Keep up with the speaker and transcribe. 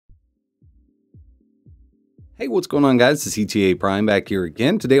Hey, what's going on, guys? It's ETA Prime back here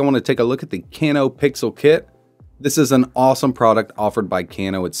again. Today I want to take a look at the Kano Pixel Kit. This is an awesome product offered by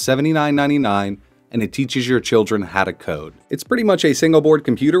Kano. It's $79.99 and it teaches your children how to code. It's pretty much a single board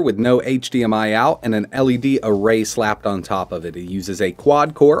computer with no HDMI out and an LED array slapped on top of it. It uses a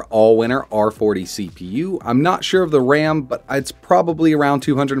quad-core all-winner R40 CPU. I'm not sure of the RAM, but it's probably around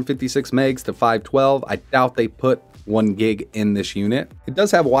 256 megs to 512. I doubt they put 1 gig in this unit. It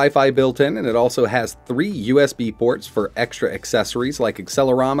does have Wi-Fi built in, and it also has 3 USB ports for extra accessories like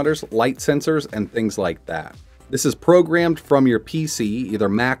accelerometers, light sensors, and things like that. This is programmed from your PC, either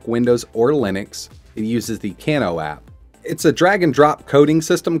Mac, Windows, or Linux. It uses the Kano app. It's a drag and drop coding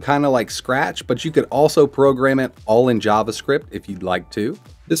system, kind of like Scratch, but you could also program it all in JavaScript if you'd like to.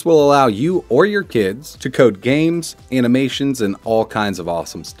 This will allow you or your kids to code games, animations, and all kinds of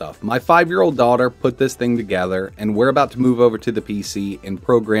awesome stuff. My 5-year-old daughter put this thing together, and we're about to move over to the PC and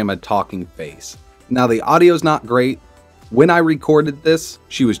program a talking face. Now, the audio's not great. When I recorded this,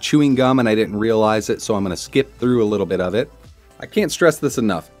 she was chewing gum and I didn't realize it, so I'm going to skip through a little bit of it. I can't stress this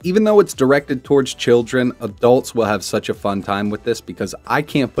enough. Even though it's directed towards children, adults will have such a fun time with this because I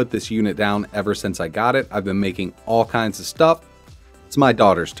can't put this unit down ever since I got it. I've been making all kinds of stuff. It's my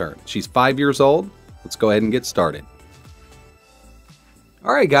daughter's turn. She's 5 years old. Let's go ahead and get started.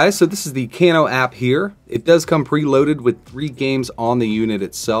 Alright guys, so this is the Kano app here. It does come preloaded with 3 games on the unit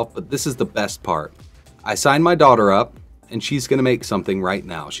itself, but this is the best part. I signed my daughter up and she's going to make something right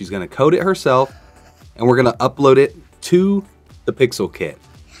now. She's going to code it herself and we're going to upload it to the Pixel Kit.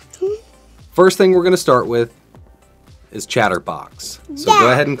 First thing we're going to start with is Chatterbox. So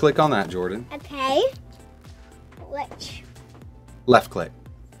go ahead and click on that, Jordan. Okay. Which? Left click.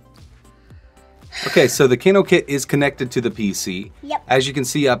 Okay, so the Kano Kit is connected to the PC. Yep. As you can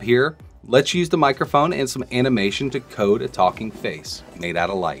see up here, let's use the microphone and some animation to code a talking face made out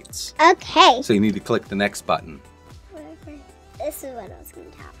of lights. Okay. So you need to click the next button. This is what I was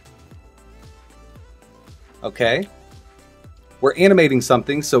going to tap. Okay. We're animating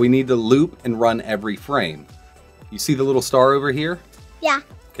something, so we need to loop and run every frame. You see the little star over here? Yeah.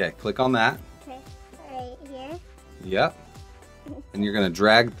 Okay, click on that. Okay, right here. Yep. And you're going to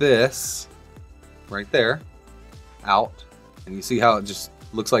drag this right there out. And you see how it just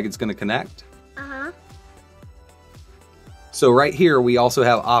looks like it's going to connect? Uh-huh. So right here, we also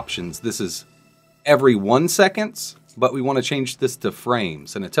have options. This is every 1 second, but we want to change this to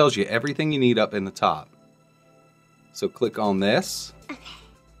frames. And it tells you everything you need up in the top. So click on this. Okay.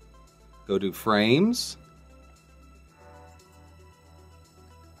 Go to frames.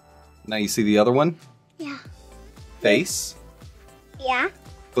 Now you see the other one? Yeah. Face. Yeah.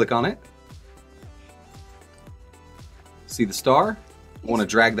 Click on it. See the star? You want to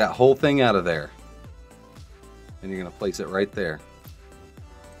drag that whole thing out of there. And you're going to place it right there.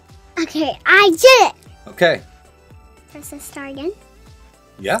 Okay, I did it! Okay. Press the star again.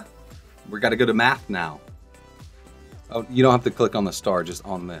 Yeah. We got to go to math now. Oh, you don't have to click on the star, just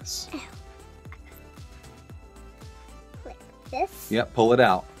on this. Click this. Yep, pull it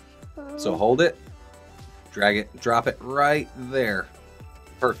out. So hold it, drag it, drop it right there.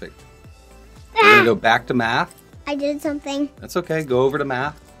 Perfect. We're going to go back to math. I did something. That's okay. Go over to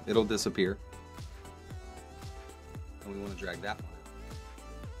math. It'll disappear. And we want to drag that one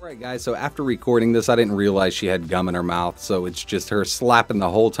out. All right, guys. So after recording this, I didn't realize she had gum in her mouth. So it's just her slapping the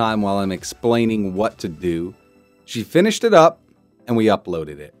whole time while I'm explaining what to do. She finished it up and we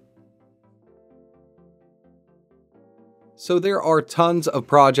uploaded it. So there are tons of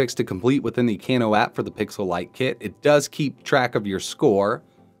projects to complete within the Kano app for the Pixel Light Kit. It does keep track of your score,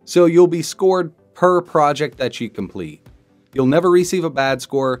 so you'll be scored per project that you complete. You'll never receive a bad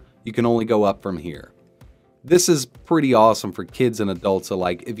score, you can only go up from here. This is pretty awesome for kids and adults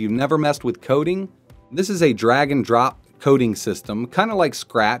alike. If you've never messed with coding, this is a drag and drop coding system, kind of like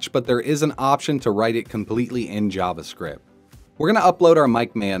Scratch, but there is an option to write it completely in JavaScript. We're going to upload our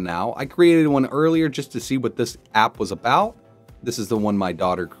Mic Man now. I created one earlier just to see what this app was about. This is the one my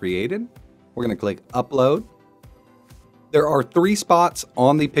daughter created. We're going to click Upload. There are 3 spots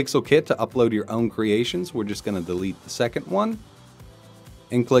on the Pixel Kit to upload your own creations. We're just going to delete the second one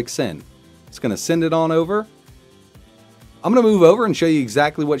and click Send. It's going to send it on over. I'm going to move over and show you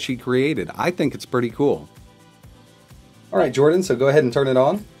exactly what she created. I think it's pretty cool. All right, Jordan, so go ahead and turn it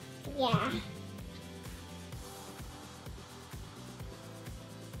on. Yeah.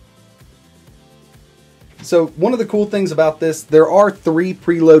 So one of the cool things about this, there are 3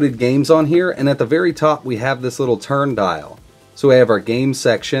 preloaded games on here, and at the very top we have this little turn dial. So we have our game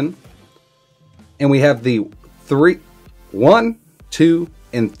section, and we have the 1, 2,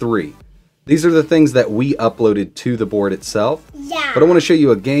 and 3. These are the things that we uploaded to the board itself. Yeah. But I want to show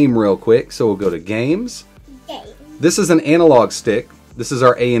you a game real quick, so we'll go to Games. Okay. This is an analog stick. This is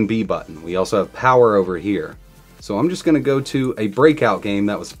our A and B button. We also have power over here. So I'm just going to go to a breakout game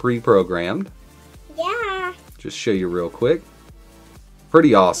that was pre-programmed. Yeah. Just show you real quick.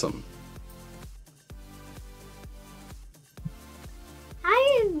 Pretty awesome. How do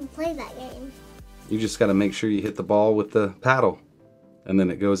you even play that game? You just got to make sure you hit the ball with the paddle. And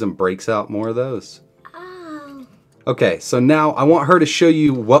then it goes and breaks out more of those. Oh. Okay, so now I want her to show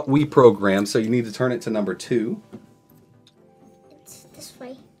you what we programmed. So you need to turn it to number 2. It's this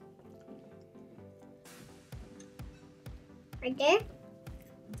way. Right there.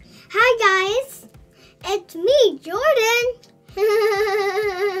 Hi guys. It's me, Jordan.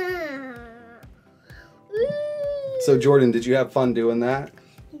 So Jordan, did you have fun doing that?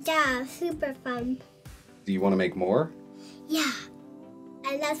 Yeah, super fun. Do you want to make more? Yeah.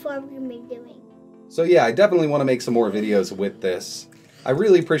 And that's what we're going to be doing. So yeah, I definitely want to make some more videos with this. I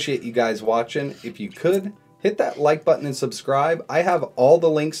really appreciate you guys watching. If you could, hit that like button and subscribe. I have all the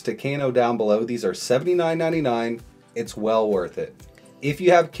links to Kano down below. These are $79.99. It's well worth it. If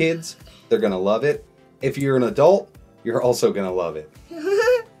you have kids, they're going to love it. If you're an adult, you're also going to love it.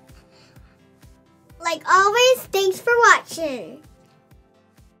 Like always, thanks for watching.